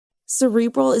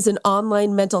Cerebral is an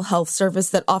online mental health service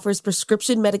that offers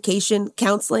prescription medication,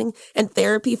 counseling, and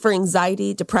therapy for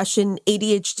anxiety, depression,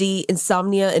 ADHD,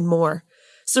 insomnia, and more.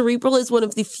 Cerebral is one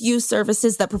of the few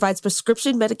services that provides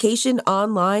prescription medication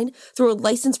online through a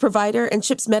licensed provider and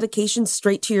ships medication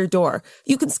straight to your door.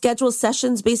 You can schedule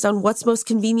sessions based on what's most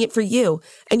convenient for you,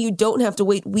 and you don't have to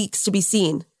wait weeks to be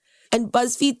seen. And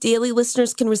BuzzFeed Daily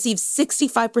listeners can receive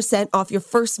 65% off your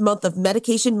first month of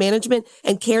medication management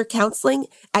and care counseling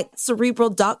at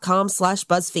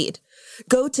Cerebral.com/BuzzFeed.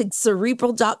 Go to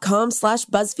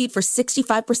Cerebral.com/BuzzFeed for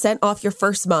 65% off your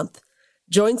first month.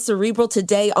 Join Cerebral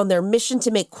today on their mission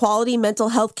to make quality mental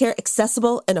health care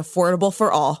accessible and affordable for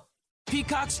all.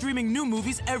 Peacock streaming new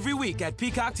movies every week at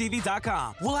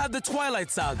PeacockTV.com. We'll have The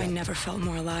Twilight Saga. I never felt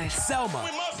more alive. Selma.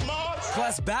 We must march.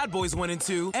 Plus Bad Boys 1 and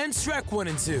 2 and Shrek 1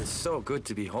 and 2. So good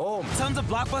to be home. Tons of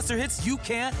blockbuster hits you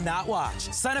can't not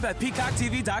watch. Sign up at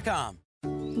PeacockTV.com.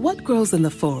 What grows in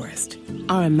the forest?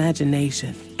 Our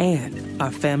imagination and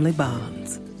our family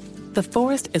bonds. The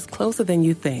forest is closer than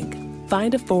you think.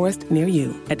 Find a forest near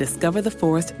you at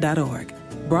discovertheforest.org.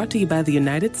 Brought to you by the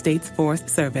United States Forest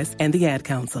Service and the Ad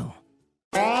Council.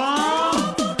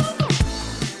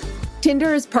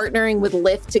 Tinder is partnering with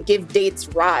Lyft to give dates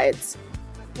rides.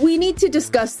 We need to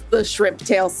discuss the Shrimp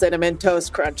Tail Cinnamon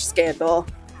Toast Crunch scandal.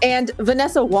 And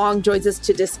Vanessa Wong joins us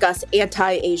to discuss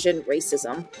anti-Asian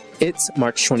racism. It's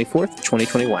March 24th,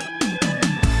 2021.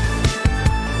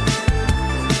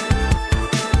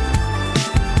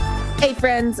 Hey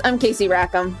friends, I'm Casey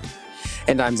Rackham.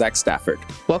 And I'm Zach Stafford.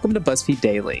 Welcome to BuzzFeed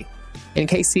Daily. And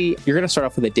Casey, you're going to start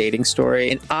off with a dating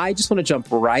story. And I just want to jump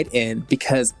right in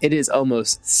because it is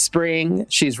almost spring.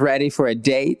 She's ready for a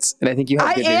date. And I think you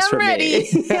have good news for me.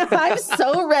 I'm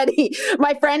so ready.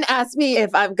 My friend asked me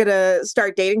if I'm going to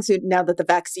start dating soon now that the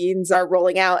vaccines are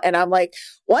rolling out. And I'm like,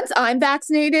 once I'm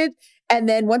vaccinated, and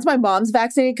then once my mom's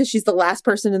vaccinated, because she's the last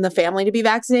person in the family to be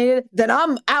vaccinated, then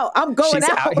I'm out. I'm going She's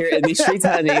out here in these streets,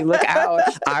 honey. Look out.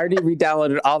 I already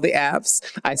re-downloaded all the apps.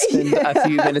 I spend a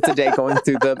few minutes a day going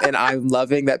through them, and I'm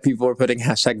loving that people are putting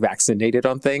 #vaccinated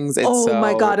on things. It's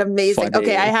my God, amazing. Funny.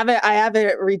 Okay, I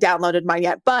haven't re-downloaded mine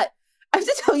yet, but I have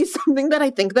to tell you something that I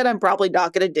think that I'm probably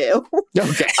not going to do.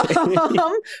 Okay.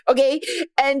 Okay.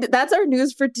 And that's our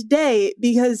news for today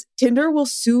because Tinder will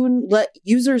soon let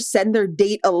users send their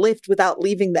date a Lyft without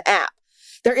leaving the app.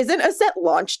 There isn't a set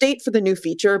launch date for the new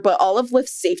feature, but all of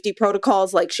Lyft's safety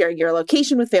protocols, like sharing your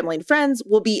location with family and friends,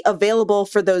 will be available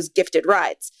for those gifted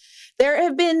rides. There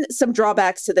have been some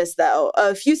drawbacks to this, though.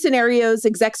 A few scenarios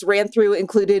execs ran through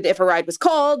included if a ride was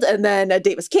called and then a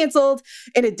date was canceled.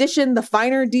 In addition, the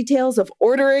finer details of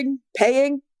ordering,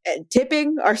 paying, and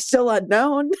tipping are still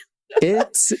unknown.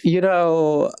 It's,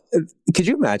 could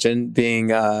you imagine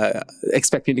being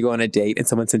expecting to go on a date and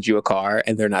someone sends you a car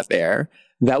and they're not there?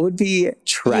 That would be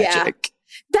tragic. Yeah.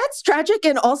 That's tragic.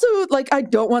 And also, I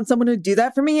don't want someone to do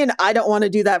that for me, and I don't want to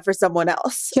do that for someone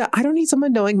else. Yeah, I don't need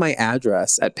someone knowing my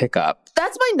address at pickup.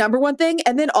 That's my number one thing.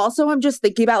 And then also, I'm just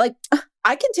thinking about,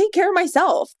 I can take care of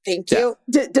myself. Thank you.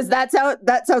 Does that sound,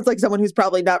 that sounds like someone who's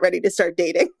probably not ready to start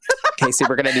dating. Casey,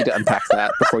 we're going to need to unpack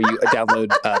that before you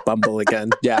download Bumble again.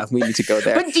 Yeah, we need to go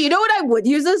there. But do you know what I would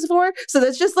use this for? So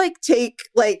let's just take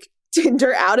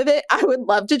Tinder out of it. I would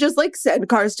love to just send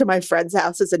cars to my friends'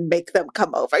 houses and make them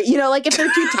come over. If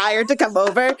they're too tired to come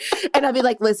over, and I'll be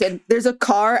like, listen, there's a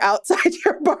car outside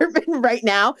your apartment right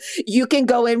now. You can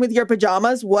go in with your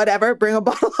pajamas, whatever, bring a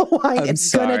bottle of wine.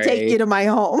 It's going to take you to my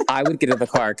home. I would get in the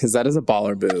car because that is a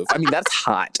baller move. I mean, that's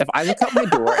hot. If I look out my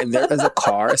door and there is a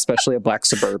car, especially a black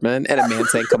Suburban, and a man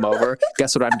saying come over,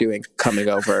 guess what I'm doing? Coming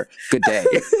over. Good day.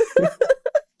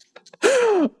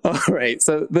 All right,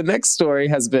 so the next story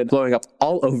has been blowing up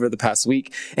all over the past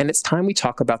week, and it's time we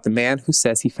talk about the man who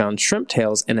says he found shrimp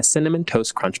tails in a Cinnamon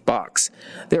Toast Crunch box.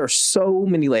 There are so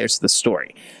many layers to the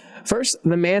story. First,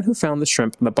 the man who found the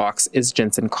shrimp in the box is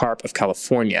Jensen Karp of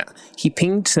California. He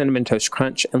pinged Cinnamon Toast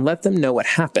Crunch and let them know what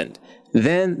happened.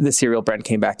 Then the cereal brand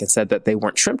came back and said that they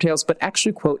weren't shrimp tails, but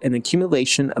actually, quote, an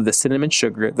accumulation of the cinnamon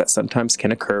sugar that sometimes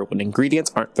can occur when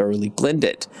ingredients aren't thoroughly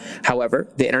blended. However,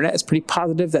 the internet is pretty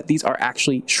positive that these are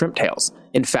actually shrimp tails.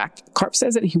 In fact, Karp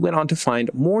says that he went on to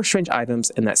find more strange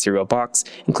items in that cereal box,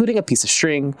 including a piece of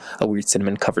string, a weird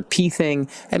cinnamon-covered pea thing,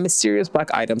 and mysterious black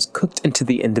items cooked into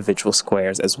the individual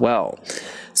squares as well.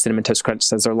 Cinnamon Toast Crunch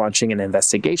says they're launching an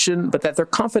investigation, but that they're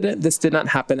confident this did not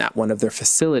happen at one of their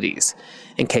facilities.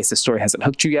 In case the story hasn't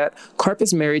hooked you yet, Karp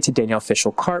is married to Danielle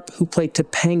Fishel Karp, who played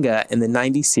Topanga in the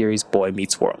 90s series Boy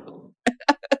Meets World.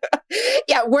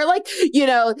 Yeah, we're like,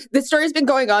 this story's been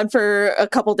going on for a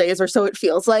couple days or so, it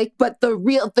feels like. But the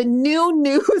new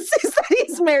news is that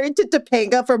he's married to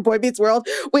Topanga from Boy Meets World,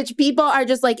 which people are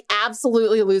just like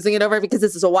absolutely losing it over because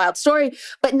this is a wild story.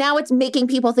 But now it's making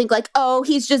people think like, oh,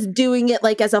 he's just doing it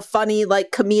like as a funny,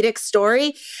 like comedic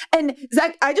story. And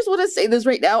Zach, I just want to say this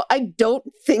right now. I don't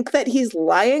think that he's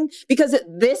lying because at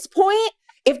this point,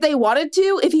 if they wanted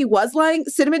to, if he was lying,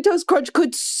 Cinnamon Toast Crunch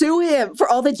could sue him for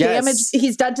all the damage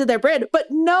he's done to their brand. But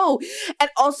no. And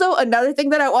also another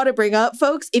thing that I want to bring up,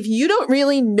 folks, if you don't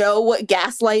really know what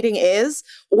gaslighting is,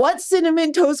 what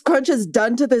Cinnamon Toast Crunch has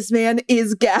done to this man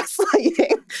is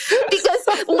gaslighting.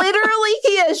 Because literally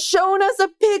he has shown us a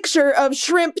picture of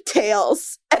shrimp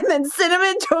tails. And then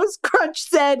Cinnamon Toast Crunch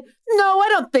said, no, I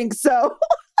don't think so.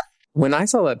 When I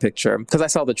saw that picture, because I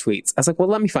saw the tweets, I was like, well,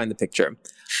 let me find the picture.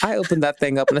 I opened that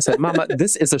thing up and I said, Mama,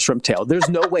 this is a shrimp tail. There's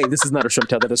no way this is not a shrimp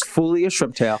tail. That is fully a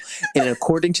shrimp tail. And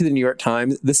according to the New York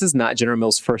Times, this is not General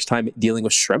Mills' first time dealing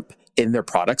with shrimp in their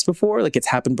products before. Like it's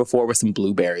happened before with some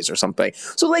blueberries or something.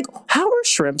 So like, how are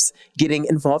shrimps getting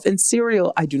involved in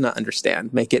cereal? I do not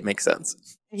understand. Make it make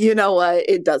sense. You know what?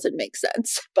 It doesn't make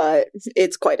sense, but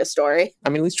it's quite a story. I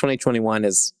mean, at least 2021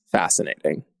 is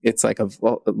fascinating. It's like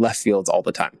left fields all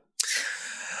the time.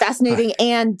 Fascinating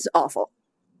and awful.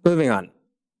 Moving on.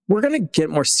 We're going to get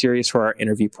more serious for our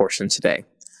interview portion today.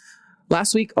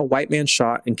 Last week, a white man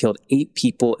shot and killed 8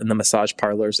 people in the massage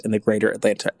parlors in the greater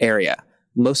Atlanta area.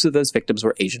 Most of those victims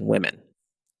were Asian women.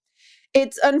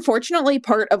 It's unfortunately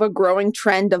part of a growing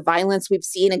trend of violence we've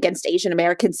seen against Asian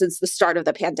Americans since the start of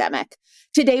the pandemic.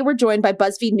 Today, we're joined by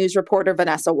BuzzFeed News reporter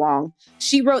Vanessa Wong.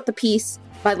 She wrote the piece,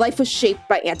 "My life was shaped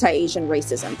by anti-Asian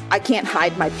racism. I can't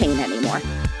hide my pain anymore."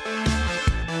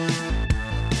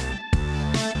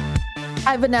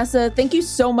 Hi, Vanessa. Thank you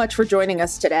so much for joining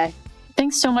us today.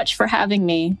 Thanks so much for having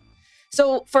me.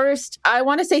 So first, I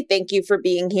want to say thank you for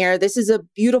being here. This is a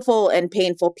beautiful and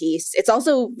painful piece. It's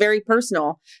also very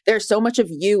personal. There's so much of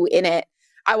you in it.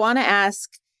 I want to ask,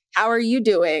 how are you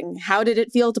doing? How did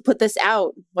it feel to put this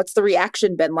out? What's the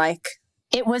reaction been like?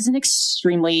 It was an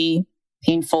extremely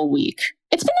painful week.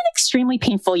 It's been an extremely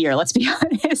painful year, let's be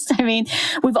honest. I mean,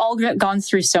 we've all gone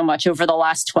through so much over the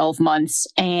last 12 months.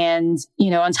 And,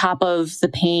 on top of the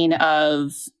pain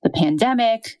of the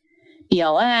pandemic,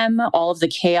 BLM, all of the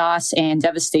chaos and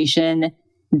devastation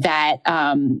that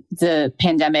the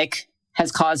pandemic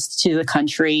has caused to the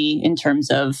country in terms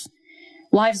of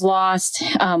lives lost,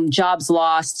 jobs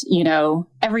lost,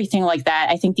 everything like that.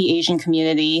 I think the Asian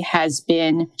community has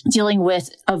been dealing with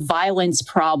a violence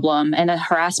problem and a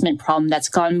harassment problem that's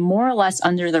gone more or less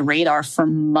under the radar for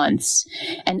months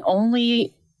and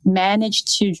only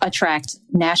managed to attract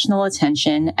national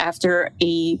attention after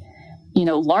a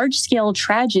large-scale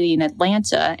tragedy in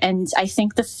Atlanta. And I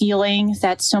think the feeling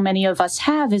that so many of us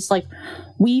have is like,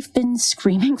 we've been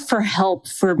screaming for help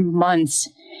for months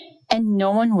and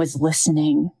no one was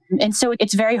listening. And so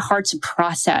it's very hard to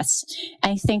process.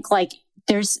 I think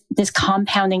there's this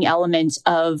compounding element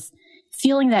of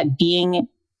feeling that being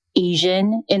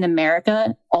Asian in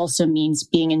America also means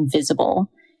being invisible.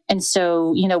 And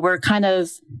so, we're kind of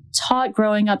taught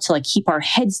growing up to keep our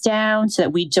heads down so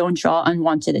that we don't draw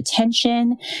unwanted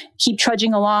attention, keep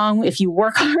trudging along. If you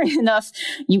work hard enough,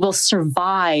 you will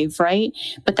survive, right?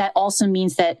 But that also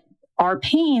means that our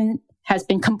pain has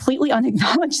been completely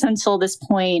unacknowledged until this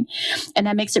point, and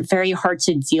that makes it very hard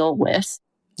to deal with.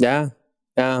 Yeah.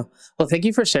 Well, thank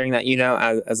you for sharing that.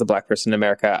 As a Black person in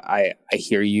America, I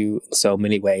hear you in so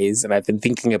many ways, and I've been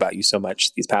thinking about you so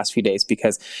much these past few days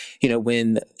because,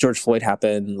 when George Floyd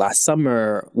happened last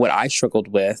summer, what I struggled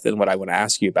with and what I want to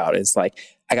ask you about is I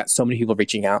got so many people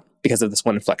reaching out because of this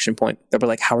one inflection point. They were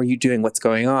like, how are you doing? What's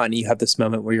going on? And you have this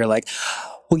moment where you're like,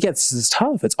 well, yeah, this is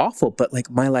tough. It's awful. But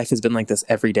my life has been like this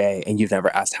every day. And you've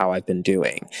never asked how I've been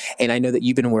doing. And I know that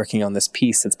you've been working on this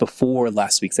piece since before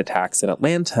last week's attacks in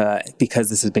Atlanta because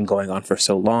this has been going on for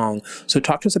so long. So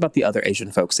talk to us about the other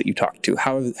Asian folks that you talked to.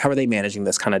 How are they managing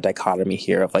this kind of dichotomy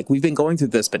here of we've been going through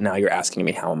this, but now you're asking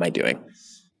me, how am I doing?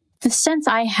 The sense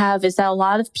I have is that a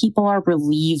lot of people are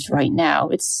relieved right now.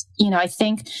 It's, I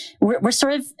think we're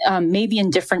sort of maybe in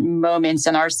different moments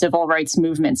in our civil rights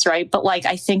movements, right? But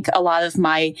I think a lot of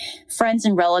my friends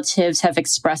and relatives have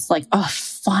expressed oh,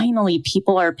 finally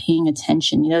people are paying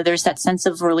attention. There's that sense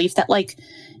of relief that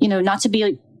not to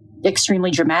be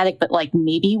extremely dramatic, but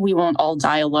maybe we won't all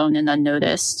die alone and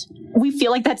unnoticed. We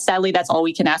feel that's all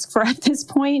we can ask for at this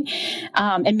point.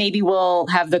 And maybe we'll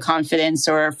have the confidence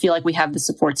or feel we have the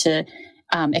support to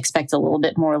expect a little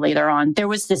bit more later on. There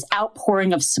was this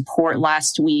outpouring of support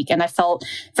last week, and I felt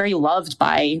very loved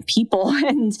by people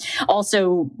and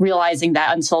also realizing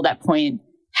that until that point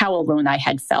how alone I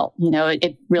had felt.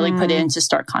 It really put it into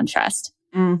stark contrast.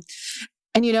 And,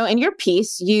 in your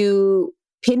piece, you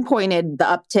pinpointed the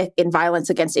uptick in violence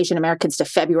against Asian Americans to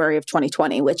February of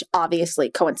 2020, which obviously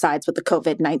coincides with the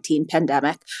COVID-19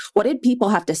 pandemic. What did people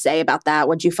have to say about that?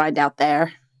 What did you find out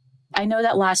there? I know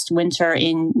that last winter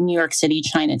in New York City,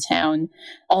 Chinatown,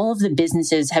 all of the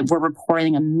businesses were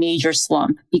reporting a major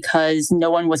slump because no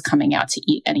one was coming out to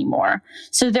eat anymore.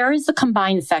 So there is the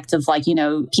combined effect of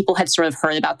people had sort of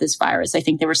heard about this virus. I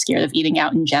think they were scared of eating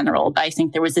out in general, but I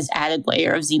think there was this added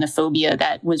layer of xenophobia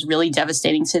that was really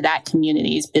devastating to that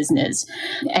community's business.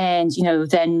 And,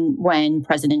 then when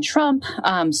President Trump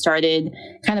started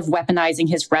kind of weaponizing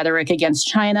his rhetoric against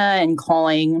China and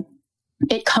calling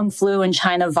it Kung Flu and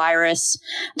China virus,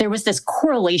 there was this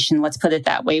correlation, let's put it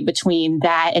that way, between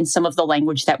that and some of the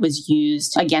language that was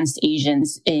used against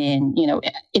Asians in,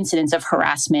 incidents of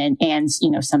harassment and,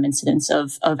 some incidents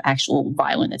of actual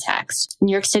violent attacks.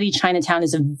 New York City, Chinatown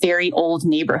is a very old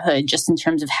neighborhood just in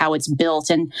terms of how it's built.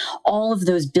 And all of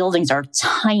those buildings are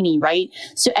tiny, right?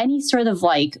 So any sort of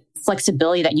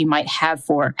flexibility that you might have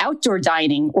for outdoor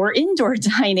dining or indoor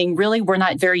dining really were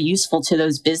not very useful to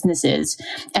those businesses.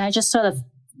 And I just sort of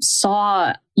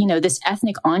saw, this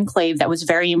ethnic enclave that was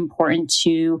very important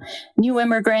to new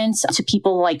immigrants, to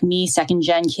people like me,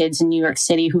 second-gen kids in New York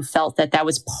City who felt that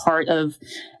was part of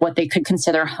what they could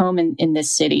consider home in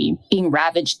this city, being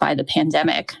ravaged by the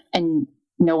pandemic and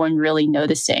no one really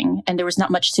noticing. And there was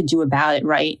not much to do about it,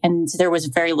 right? And there was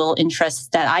very little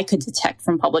interest that I could detect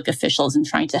from public officials in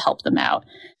trying to help them out.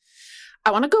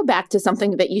 I want to go back to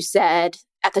something that you said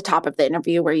at the top of the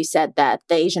interview, where you said that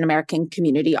the Asian American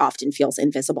community often feels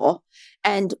invisible.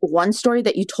 And one story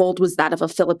that you told was that of a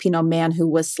Filipino man who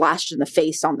was slashed in the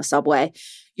face on the subway.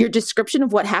 Your description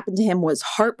of what happened to him was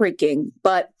heartbreaking,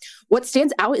 but what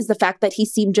stands out is the fact that he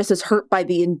seemed just as hurt by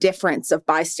the indifference of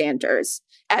bystanders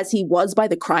as he was by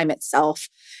the crime itself.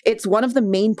 It's one of the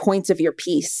main points of your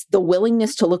piece, the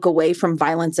willingness to look away from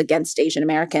violence against Asian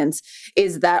Americans.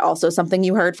 Is that also something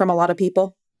you heard from a lot of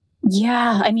people?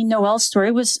 Yeah, Noel's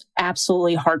story was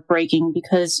absolutely heartbreaking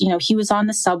because, he was on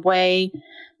the subway.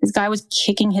 This guy was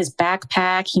kicking his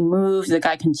backpack. He moved. The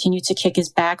guy continued to kick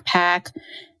his backpack.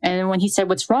 And when he said,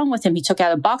 "What's wrong with him?" he took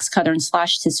out a box cutter and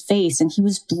slashed his face. And he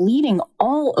was bleeding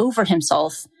all over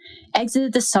himself,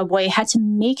 exited the subway, had to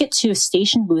make it to a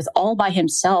station booth all by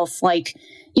himself.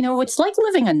 It's like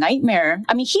living a nightmare.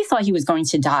 He thought he was going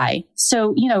to die.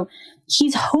 So,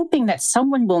 he's hoping that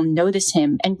someone will notice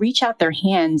him and reach out their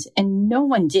hand. And no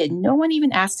one did. No one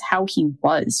even asked how he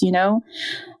was,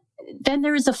 Then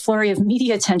there is a flurry of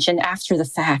media attention after the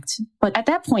fact. But at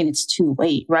that point, it's too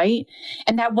late, right?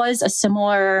 And that was a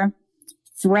similar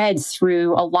thread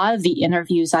through a lot of the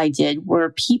interviews I did,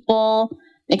 were people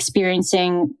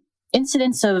experiencing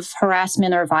incidents of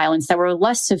harassment or violence that were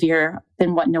less severe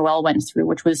than what Noel went through,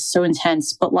 which was so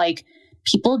intense. But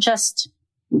people just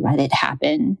let it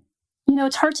happen.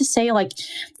 It's hard to say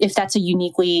if that's a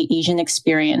uniquely Asian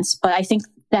experience, but I think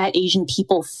that Asian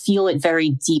people feel it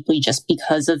very deeply just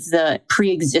because of the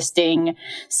pre-existing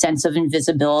sense of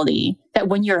invisibility, that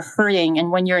when you're hurting and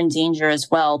when you're in danger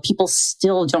as well, people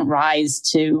still don't rise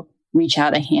to reach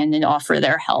out a hand and offer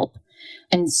their help.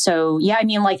 And so, in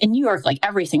New York,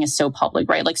 everything is so public,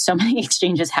 right? So many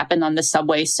exchanges happen on the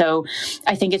subway. So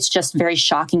I think it's just very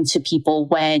shocking to people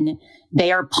when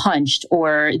they are punched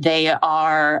or they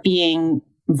are being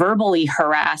verbally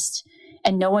harassed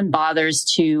and no one bothers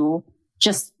to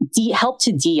just help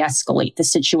to de-escalate the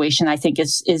situation, I think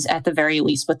is at the very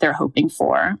least what they're hoping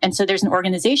for. And so there's an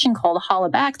organization called Holla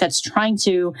Back that's trying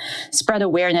to spread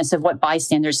awareness of what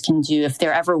bystanders can do if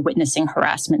they're ever witnessing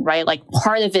harassment, right?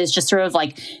 Part of it is just sort of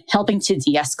helping to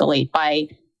de-escalate by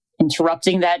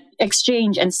interrupting that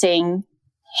exchange and saying,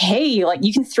 hey,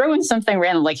 you can throw in something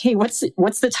random, hey, what's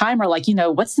the time? Or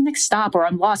what's the next stop? Or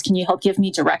I'm lost. Can you help give me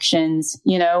directions?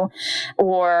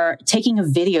 Or taking a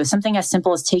video, something as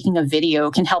simple as taking a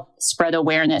video can help spread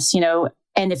awareness,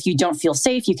 And if you don't feel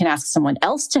safe, you can ask someone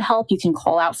else to help. You can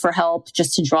call out for help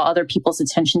just to draw other people's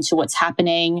attention to what's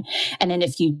happening. And then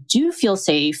if you do feel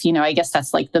safe, I guess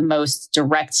that's the most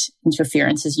direct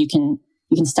interference is you can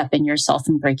step in yourself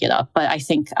and break it up. But I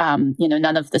think,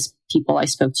 none of the people I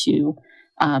spoke to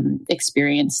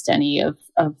experienced any of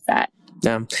that.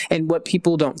 Yeah. And what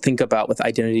people don't think about with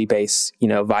identity-based,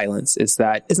 violence is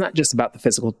that it's not just about the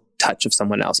physical touch of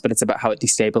someone else, but it's about how it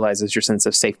destabilizes your sense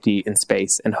of safety and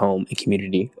space and home and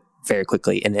community very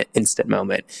quickly in an instant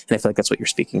moment. And I feel like that's what you're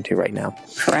speaking to right now.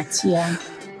 Correct. Yeah.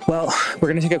 Well, we're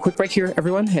going to take a quick break here,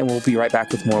 everyone, and we'll be right back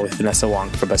with more with Vanessa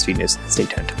Wong for BuzzFeed News. Stay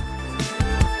tuned.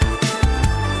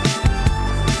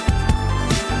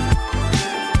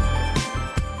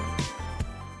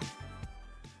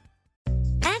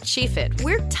 SheFit,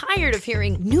 we're tired of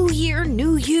hearing new year,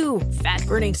 new you,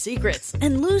 fat-burning secrets,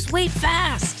 and lose weight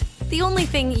fast. The only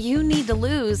thing you need to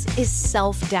lose is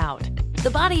self-doubt. The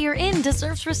body you're in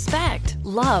deserves respect,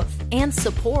 love, and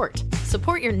support.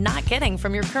 Support you're not getting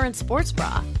from your current sports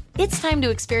bra. It's time to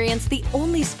experience the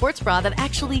only sports bra that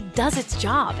actually does its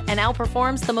job and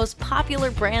outperforms the most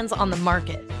popular brands on the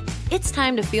market. It's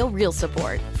time to feel real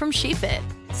support from SheFit.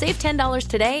 Save $10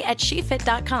 today at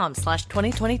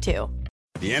SheFit.com/2022.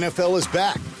 The NFL is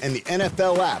back, and the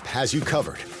NFL app has you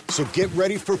covered. So get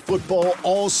ready for football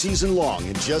all season long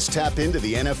and just tap into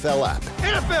the NFL app.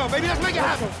 NFL, baby, let's make it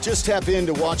happen. Just tap in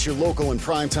to watch your local and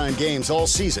primetime games all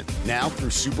season, now through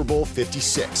Super Bowl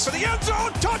 56. For the end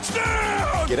zone,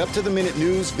 touchdown! Get up-to-the-minute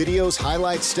news, videos,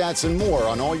 highlights, stats, and more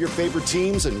on all your favorite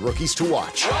teams and rookies to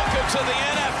watch. Welcome to the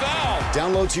NFL.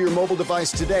 Download to your mobile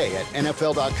device today at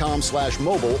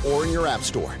NFL.com/mobile or in your app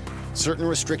store. Certain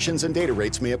restrictions and data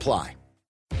rates may apply.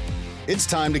 It's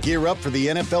time to gear up for the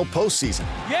NFL postseason.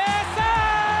 Yes, sir!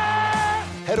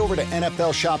 Head over to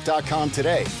NFLshop.com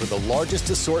today for the largest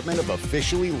assortment of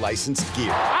officially licensed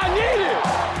gear. I need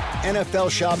it! NFL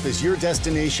Shop is your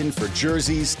destination for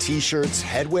jerseys, t-shirts,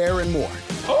 headwear, and more.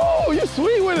 Oh, you're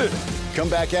sweet with it! Come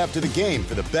back after the game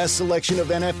for the best selection of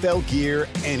NFL gear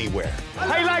anywhere.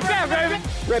 How you like that, baby?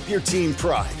 Rep your team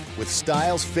pride with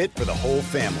styles fit for the whole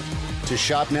family. To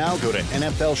shop now, go to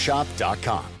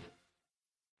NFLshop.com.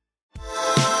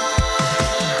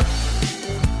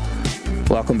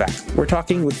 Welcome back. We're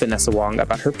talking with Vanessa Wong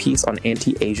about her piece on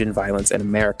anti-Asian violence in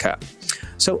America.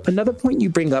 So another point you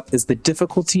bring up is the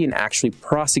difficulty in actually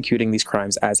prosecuting these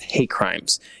crimes as hate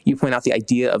crimes. You point out the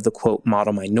idea of the, quote,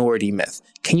 model minority myth.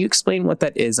 Can you explain what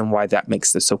that is and why that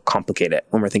makes this so complicated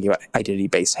when we're thinking about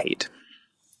identity-based hate?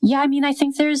 Yeah, I mean, I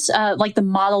think there's like the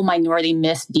model minority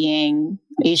myth being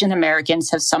Asian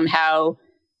Americans have somehow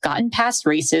gotten past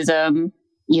racism.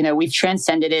 You know, we've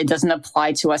transcended it. It doesn't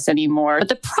apply to us anymore. But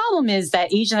the problem is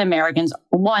that Asian Americans,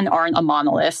 one, aren't a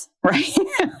monolith, right?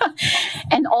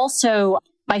 And also,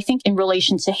 I think in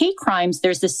relation to hate crimes,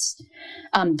 there's this,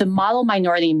 the model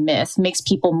minority myth makes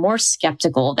people more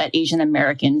skeptical that Asian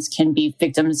Americans can be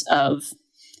victims of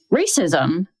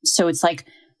racism. So it's like,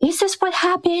 is this what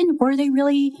happened? Were they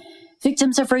really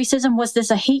victims of racism? Was this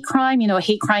a hate crime? You know, a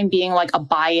hate crime being like a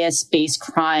bias-based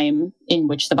crime in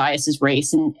which the bias is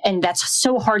race. And that's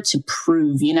so hard to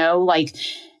prove, you know, like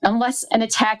unless an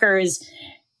attacker is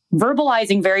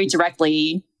verbalizing very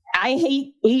directly, I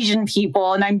hate Asian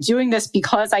people and I'm doing this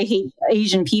because I hate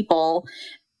Asian people,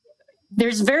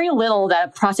 there's very little that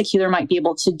a prosecutor might be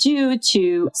able to do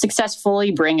to successfully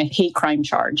bring a hate crime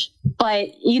charge.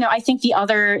 But, you know, I think the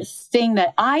other thing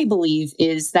that I believe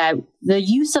is that the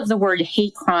use of the word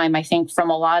hate crime, I think from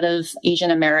a lot of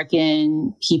Asian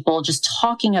American people just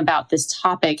talking about this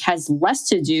topic has less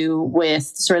to do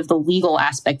with sort of the legal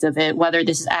aspect of it, whether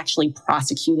this is actually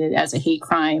prosecuted as a hate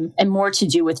crime, and more to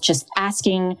do with just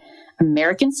asking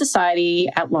American society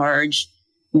at large,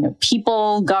 you know,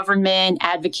 people, government,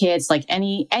 advocates, like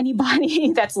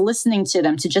anybody that's listening to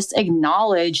them to just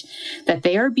acknowledge that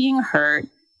they are being hurt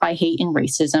by hate and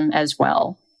racism as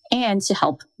well, and to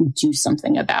help do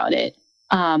something about it.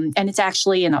 And it's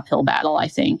actually an uphill battle, I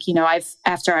think. You know,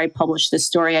 after I published this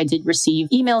story, I did receive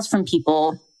emails from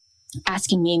people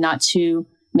asking me not to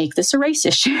make this a race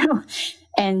issue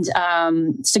and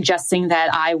suggesting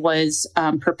that I was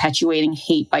perpetuating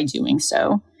hate by doing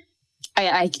so.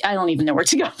 I don't even know where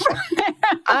to go from there.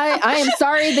 I am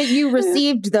sorry that you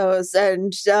received those,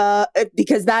 and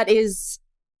because that is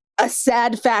a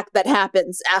sad fact that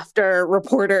happens after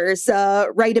reporters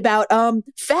write about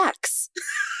facts.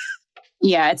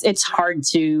 Yeah, it's hard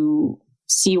to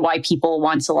see why people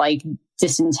want to like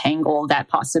disentangle that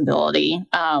possibility.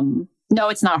 No,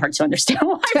 it's not hard to understand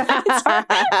why.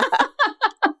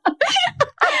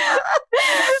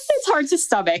 It's hard to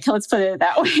stomach. Let's put it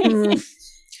that way.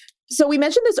 So we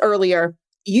mentioned this earlier.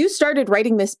 You started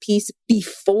writing this piece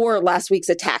before last week's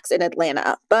attacks in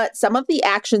Atlanta, but some of the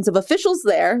actions of officials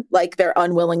there, like their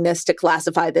unwillingness to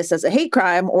classify this as a hate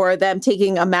crime or them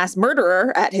taking a mass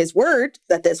murderer at his word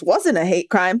that this wasn't a hate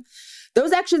crime,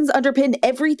 those actions underpin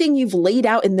everything you've laid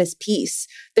out in this piece.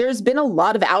 There's been a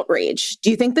lot of outrage. Do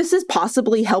you think this is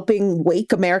possibly helping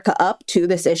wake America up to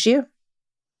this issue?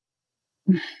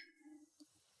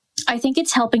 I think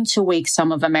it's helping to wake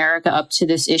some of America up to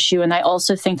this issue. And I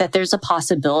also think that there's a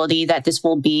possibility that this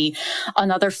will be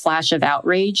another flash of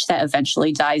outrage that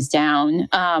eventually dies down.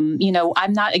 You know,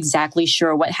 I'm not exactly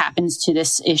sure what happens to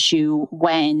this issue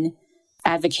when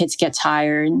advocates get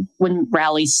tired, when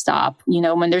rallies stop, you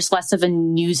know, when there's less of a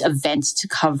news event to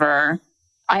cover.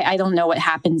 I don't know what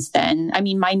happens then. I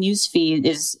mean, my news feed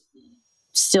is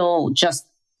still just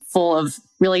full of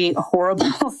really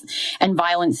horrible and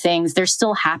violent things, they're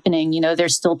still happening. You know,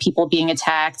 there's still people being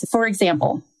attacked. For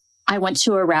example, I went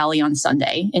to a rally on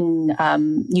Sunday in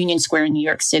Union Square in New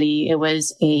York City. It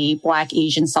was a Black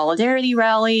Asian solidarity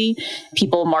rally.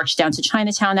 People marched down to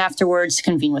Chinatown afterwards to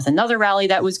convene with another rally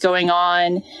that was going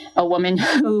on. A woman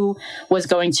who was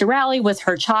going to rally with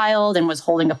her child and was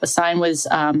holding up a sign was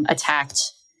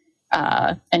attacked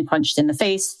and punched in the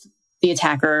face. The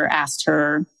attacker asked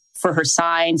her for her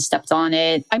sign, stepped on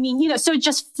it. I mean, you know, so it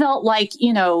just felt like,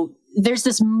 you know, there's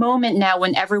this moment now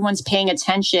when everyone's paying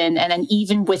attention. And then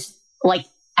even with, like,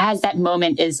 as that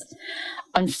moment is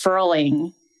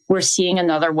unfurling, we're seeing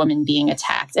another woman being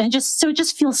attacked. And it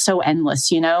just feels so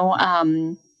endless, you know?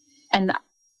 And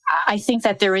I think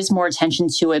that there is more attention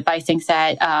to it, but I think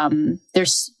that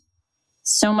there's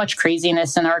so much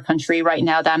craziness in our country right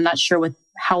now that I'm not sure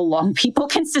how long people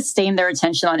can sustain their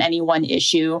attention on any one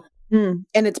issue. And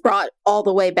it's brought all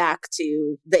the way back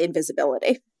to the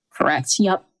invisibility. Correct.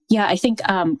 Yep. Yeah, I think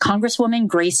Congresswoman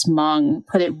Grace Meng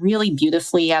put it really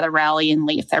beautifully at a rally in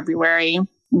late February.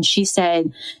 And she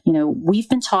said, you know, we've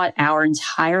been taught our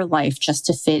entire life just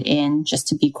to fit in, just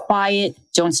to be quiet,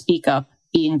 don't speak up,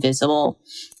 be invisible.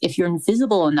 If you're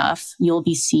invisible enough, you'll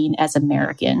be seen as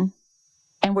American.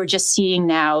 And we're just seeing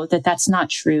now that that's not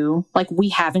true. Like, we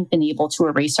haven't been able to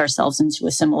erase ourselves into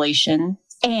assimilation.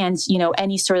 And, you know,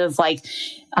 any sort of like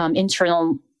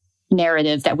internal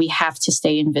narrative that we have to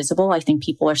stay invisible, I think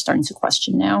people are starting to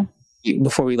question now.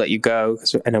 Before we let you go,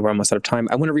 because I know we're almost out of time,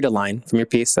 I want to read a line from your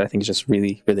piece that I think is just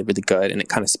really, really, really good. And it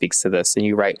kind of speaks to this. And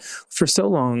you write, for so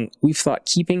long, we've thought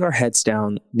keeping our heads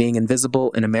down, being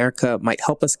invisible in America might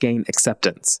help us gain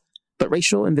acceptance. But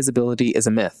racial invisibility is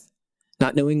a myth.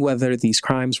 Not knowing whether these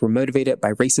crimes were motivated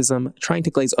by racism, trying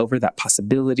to glaze over that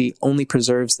possibility only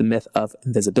preserves the myth of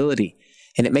invisibility.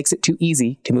 And it makes it too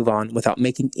easy to move on without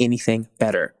making anything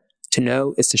better. To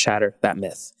know is to shatter that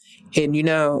myth. And, you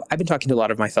know, I've been talking to a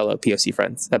lot of my fellow POC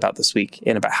friends about this week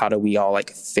and about how do we all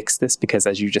like fix this? Because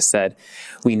as you just said,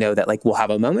 we know that like we'll have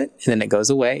a moment and then it goes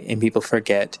away and people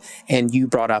forget. And you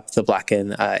brought up the Black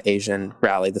and Asian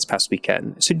rally this past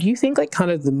weekend. So do you think like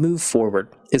kind of the move forward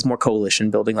is more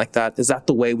coalition building like that? Is that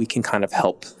the way we can kind of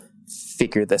help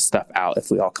figure this stuff out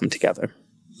if we all come together?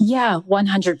 Yeah,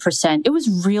 100%. It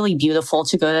was really beautiful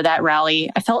to go to that rally.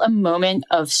 I felt a moment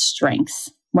of strength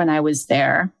when I was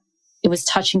there. It was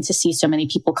touching to see so many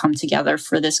people come together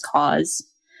for this cause.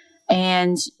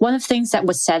 And one of the things that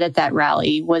was said at that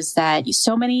rally was that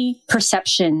so many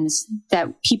perceptions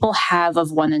that people have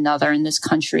of one another in this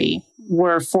country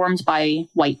were formed by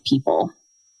white people.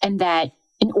 And that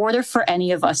in order for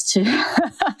any of us to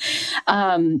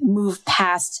move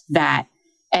past that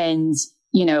and,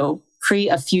 you know, create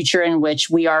a future in which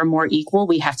we are more equal,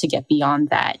 we have to get beyond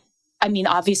that. I mean,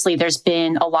 obviously, there's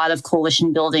been a lot of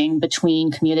coalition building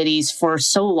between communities for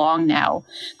so long now,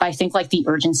 but I think like the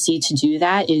urgency to do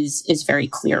that is very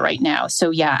clear right now. So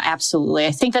yeah, absolutely.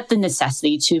 I think that the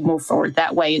necessity to move forward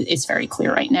that way is very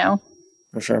clear right now.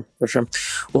 For sure, for sure.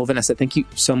 Well, Vanessa, thank you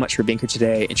so much for being here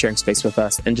today and sharing space with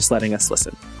us and just letting us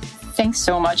listen. Thanks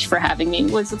so much for having me.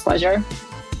 It was a pleasure.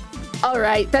 All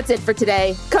right, that's it for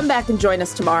today. Come back and join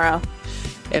us tomorrow.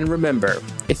 And remember,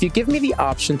 if you give me the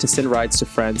option to send rides to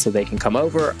friends so they can come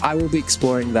over, I will be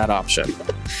exploring that option.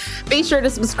 Be sure to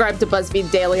subscribe to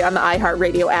BuzzFeed Daily on the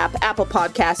iHeartRadio app, Apple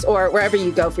Podcasts, or wherever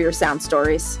you go for your sound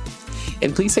stories.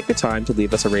 And please take the time to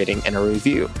leave us a rating and a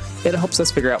review. It helps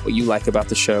us figure out what you like about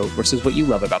the show versus what you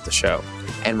love about the show.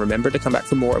 And remember to come back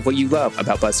for more of what you love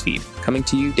about BuzzFeed, coming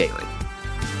to you daily.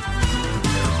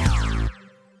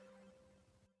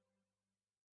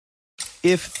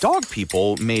 If dog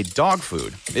people made dog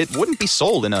food, it wouldn't be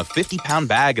sold in a 50-pound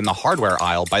bag in the hardware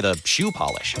aisle by the shoe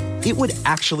polish. It would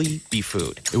actually be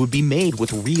food. It would be made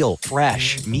with real,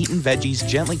 fresh meat and veggies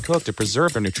gently cooked to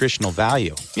preserve their nutritional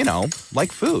value. You know,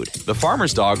 like food. The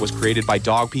Farmer's Dog was created by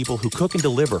dog people who cook and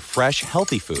deliver fresh,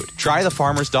 healthy food. Try the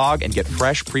Farmer's Dog and get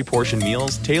fresh, pre-portioned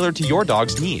meals tailored to your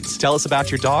dog's needs. Tell us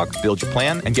about your dog, build your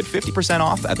plan, and get 50%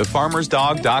 off at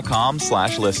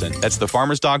thefarmersdog.com/listen. That's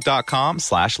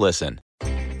thefarmersdog.com/listen.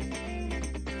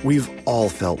 We've all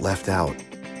felt left out.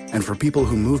 And for people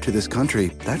who move to this country,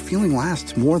 that feeling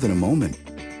lasts more than a moment.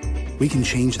 We can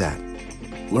change that.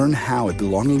 Learn how at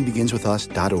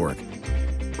belongingbeginswithus.org.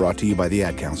 Brought to you by the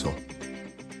Ad Council.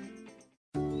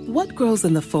 What grows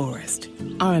in the forest?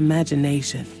 Our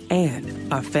imagination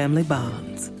and our family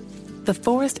bonds. The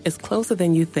forest is closer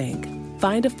than you think.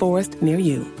 Find a forest near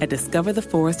you at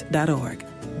discovertheforest.org.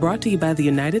 Brought to you by the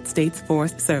United States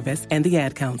Forest Service and the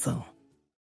Ad Council.